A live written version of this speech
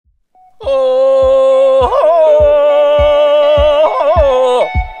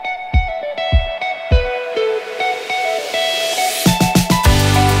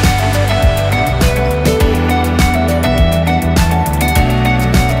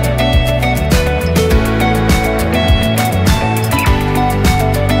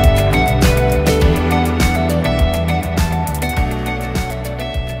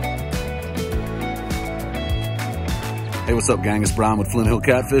what's up, gang? It's Brian with Flint Hill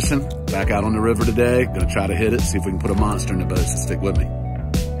Catfishing. Back out on the river today. Gonna try to hit it, see if we can put a monster in the boat, so stick with me.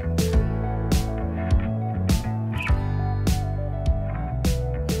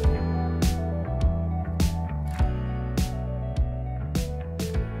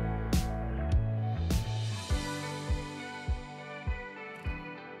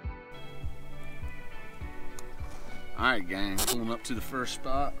 Alright, gang, pulling up to the first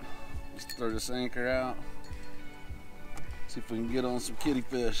spot. Let's throw this anchor out. See if we can get on some kitty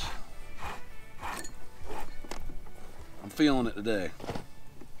fish. I'm feeling it today,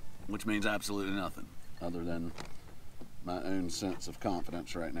 which means absolutely nothing other than my own sense of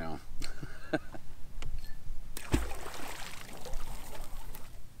confidence right now.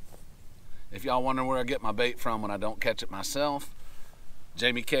 If y'all wonder where I get my bait from when I don't catch it myself,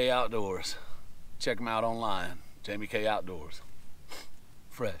 Jamie K Outdoors. Check them out online. Jamie K Outdoors.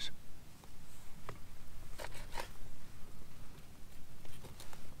 Fresh.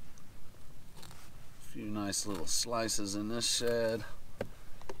 A few nice little slices in this shad.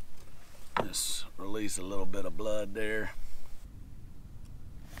 Just release a little bit of blood there.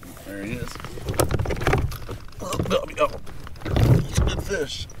 There he is. Oh, it's a good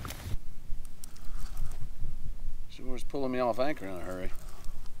fish. Sure is pulling me off anchor in a hurry.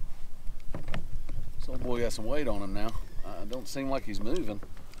 This old boy got some weight on him now. Don't seem like he's moving.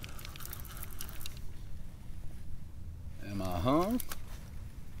 Am I hung?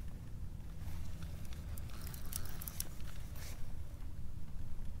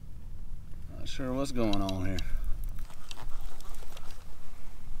 Not sure what's going on here.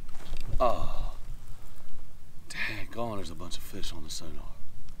 Oh, dang gone, there's a bunch of fish on the sonar.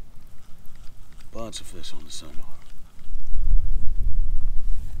 Bunch of fish on the sonar.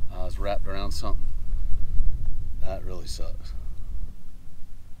 I was wrapped around something. That really sucks.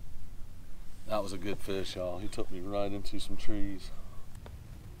 That was a good fish, y'all. He took me right into some trees.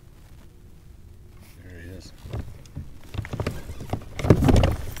 There he is.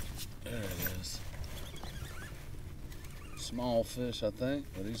 There it is. Small fish, I think,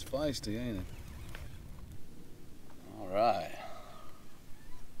 but he's feisty, ain't he? All right.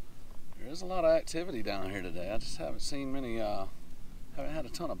 There is a lot of activity down here today. I just haven't seen many, haven't had a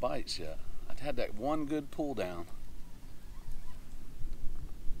ton of bites yet. I've had that one good pull down.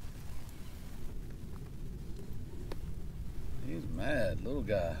 He's mad, little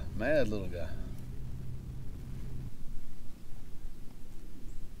guy. Mad little guy.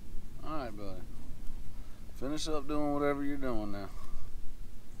 Alright, buddy. Finish up doing whatever you're doing now.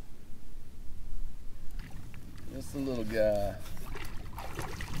 Just a little guy.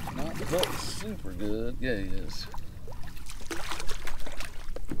 Not hooked super good. Yeah, he is.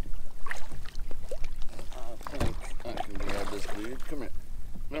 I think I can grab this dude. Come here.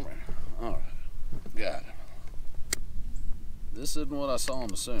 Come here. Alright. Got him. This isn't what I saw on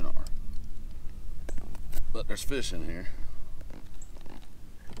the sonar, but there's fish in here,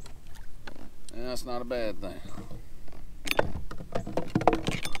 and that's not a bad thing.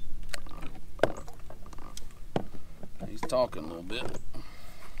 He's talking a little bit.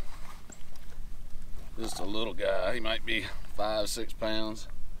 Just a little guy. He might be 5-6 pounds,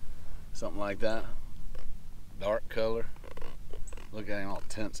 something like that. Dark color. Look at him all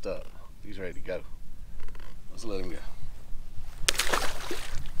tensed up. He's ready to go. Let's let him go.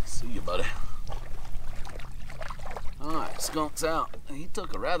 See you, buddy. Alright, skunk's out. And he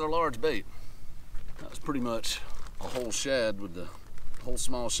took a rather large bait. That was pretty much a whole shad with the whole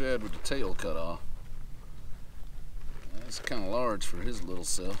small shad with the tail cut off. That's kind of large for his little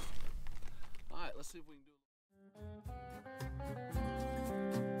self. Alright, let's see if we can do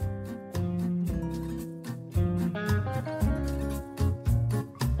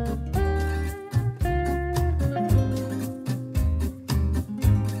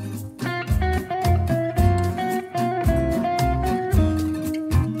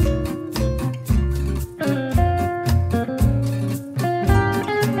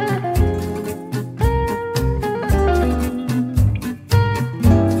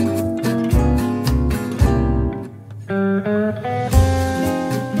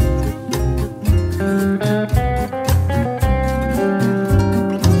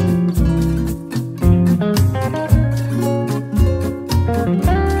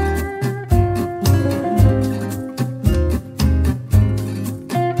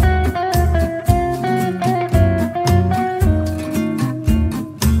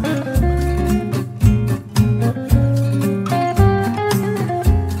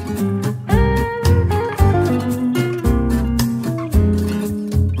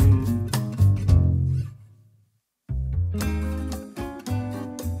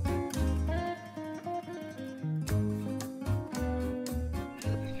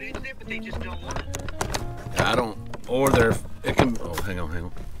raise it, but they just don't want it. I don't, or they're, it can, oh, hang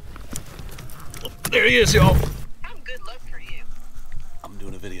on. Oh, there he is, y'all. Good luck for you. I'm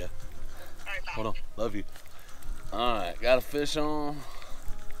doing a video. All right, bye. Hold on, love you. All right, got a fish on.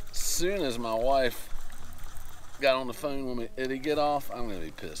 As soon as my wife got on the phone with me, did he get off? I'm gonna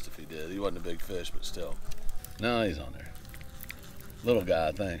be pissed if he did. He wasn't a big fish, but still. No, he's on there. Little guy,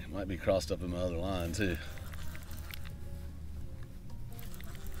 I think. Might be crossed up in my other line too.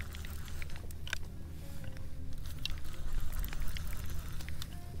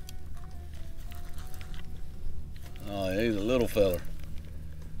 Oh, yeah, he's a little feller.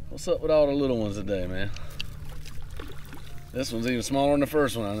 What's up with all the little ones today, man? This one's even smaller than the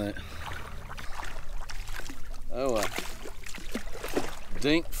first one, I think. Oh,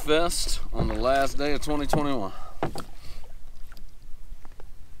 Dink Fest on the last day of 2021.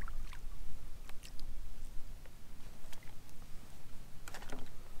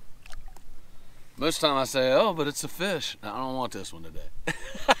 Most of the time I say, oh, but it's a fish. No, I don't want this one today.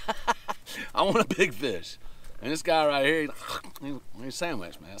 I want a big fish. And this guy right here, he's a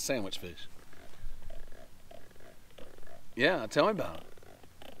sandwich, man. A sandwich fish. Yeah, tell me about it.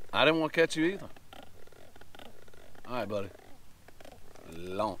 I didn't want to catch you either. All right, buddy.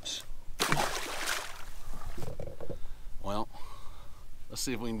 Launch. Well, let's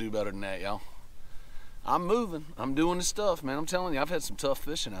see if we can do better than that, y'all. I'm moving. I'm doing the stuff, man. I'm telling you, I've had some tough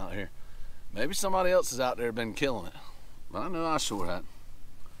fishing out here. Maybe somebody else is out there been killing it. But I know I sure had.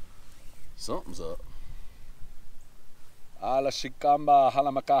 Something's up. Ala shikamba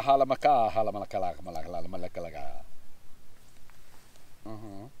halamaka halamaka halamalaka.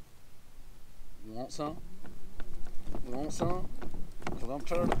 You want some? You want some? Because I'm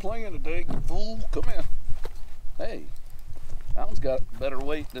tired of playing today, you fool. Come here. Hey, that one's got better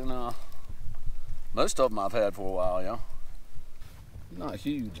weight than most of them I've had for a while, y'all. Not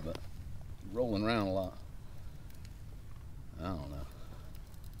huge, but rolling around a lot. I don't know.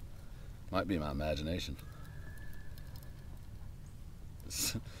 Might be my imagination.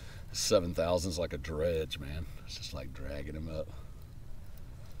 7,000's like a dredge, man. It's just like dragging him up.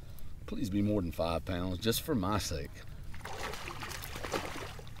 Please be more than 5 pounds, just for my sake.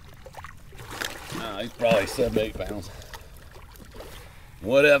 Nah, he's probably 7, 8 pounds.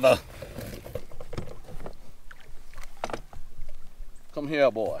 Whatever. Come here,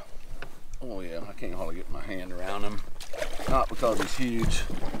 boy. Oh yeah, I can't hardly get my hand around him. Not because he's huge,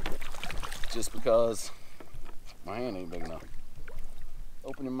 just because my hand ain't big enough.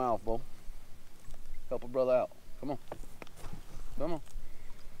 Open your mouth, boy. Help a brother out. Come on. Come on.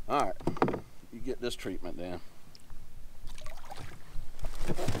 All right. You get this treatment then.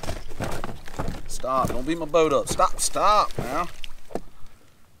 Stop. Don't beat my boat up. Stop. Stop now.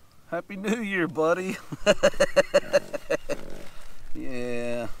 Happy New Year, buddy.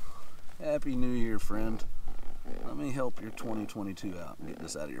 Yeah. Happy New Year, friend. Let me help your 2022 out and get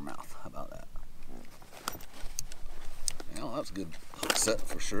this out of your mouth. How about that? Yeah, well, that's a good hook set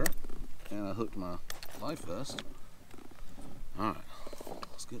for sure. And I hooked my life vest. Alright,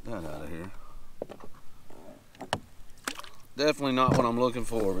 let's get that out of here. Definitely not what I'm looking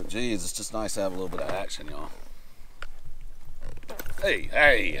for, but geez, it's just nice to have a little bit of action, y'all. Hey,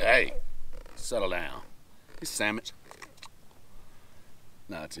 hey, hey. Settle down. He's a sandwich.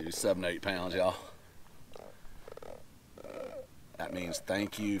 Not too, 7, 8 pounds, y'all. That means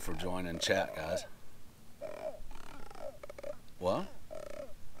thank you for joining chat, guys. What?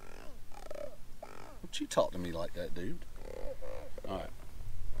 Don't you talk to me like that, dude? Alright.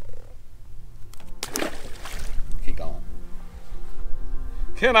 Keep going.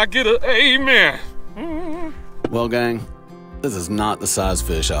 Can I get an amen? Well, gang, this is not the size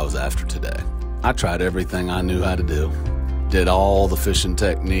fish I was after today. I tried everything I knew how to do. Did all the fishing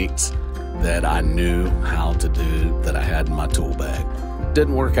techniques that I knew how to do that I had in my tool bag.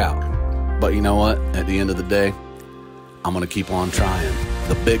 Didn't work out. But you know what? At the end of the day, I'm gonna keep on trying.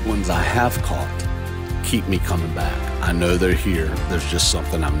 The big ones I have caught keep me coming back. I know they're here. There's just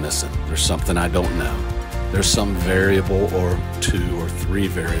something I'm missing. There's something I don't know. There's some variable or 2 or 3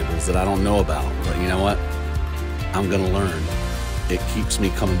 variables that I don't know about. But you know what? I'm gonna learn. It keeps me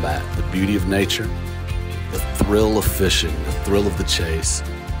coming back. The beauty of nature, the thrill of fishing, the thrill of the chase,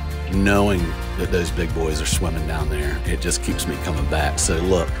 knowing that those big boys are swimming down there, it just keeps me coming back. So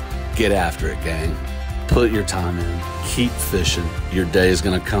look, get after it, gang. Put your time in, keep fishing. Your day is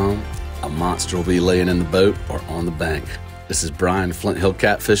gonna come. A monster will be laying in the boat or on the bank. This is Brian, Flint Hill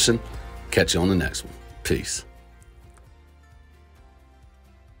Catfishing. Catch you on the next one. Peace.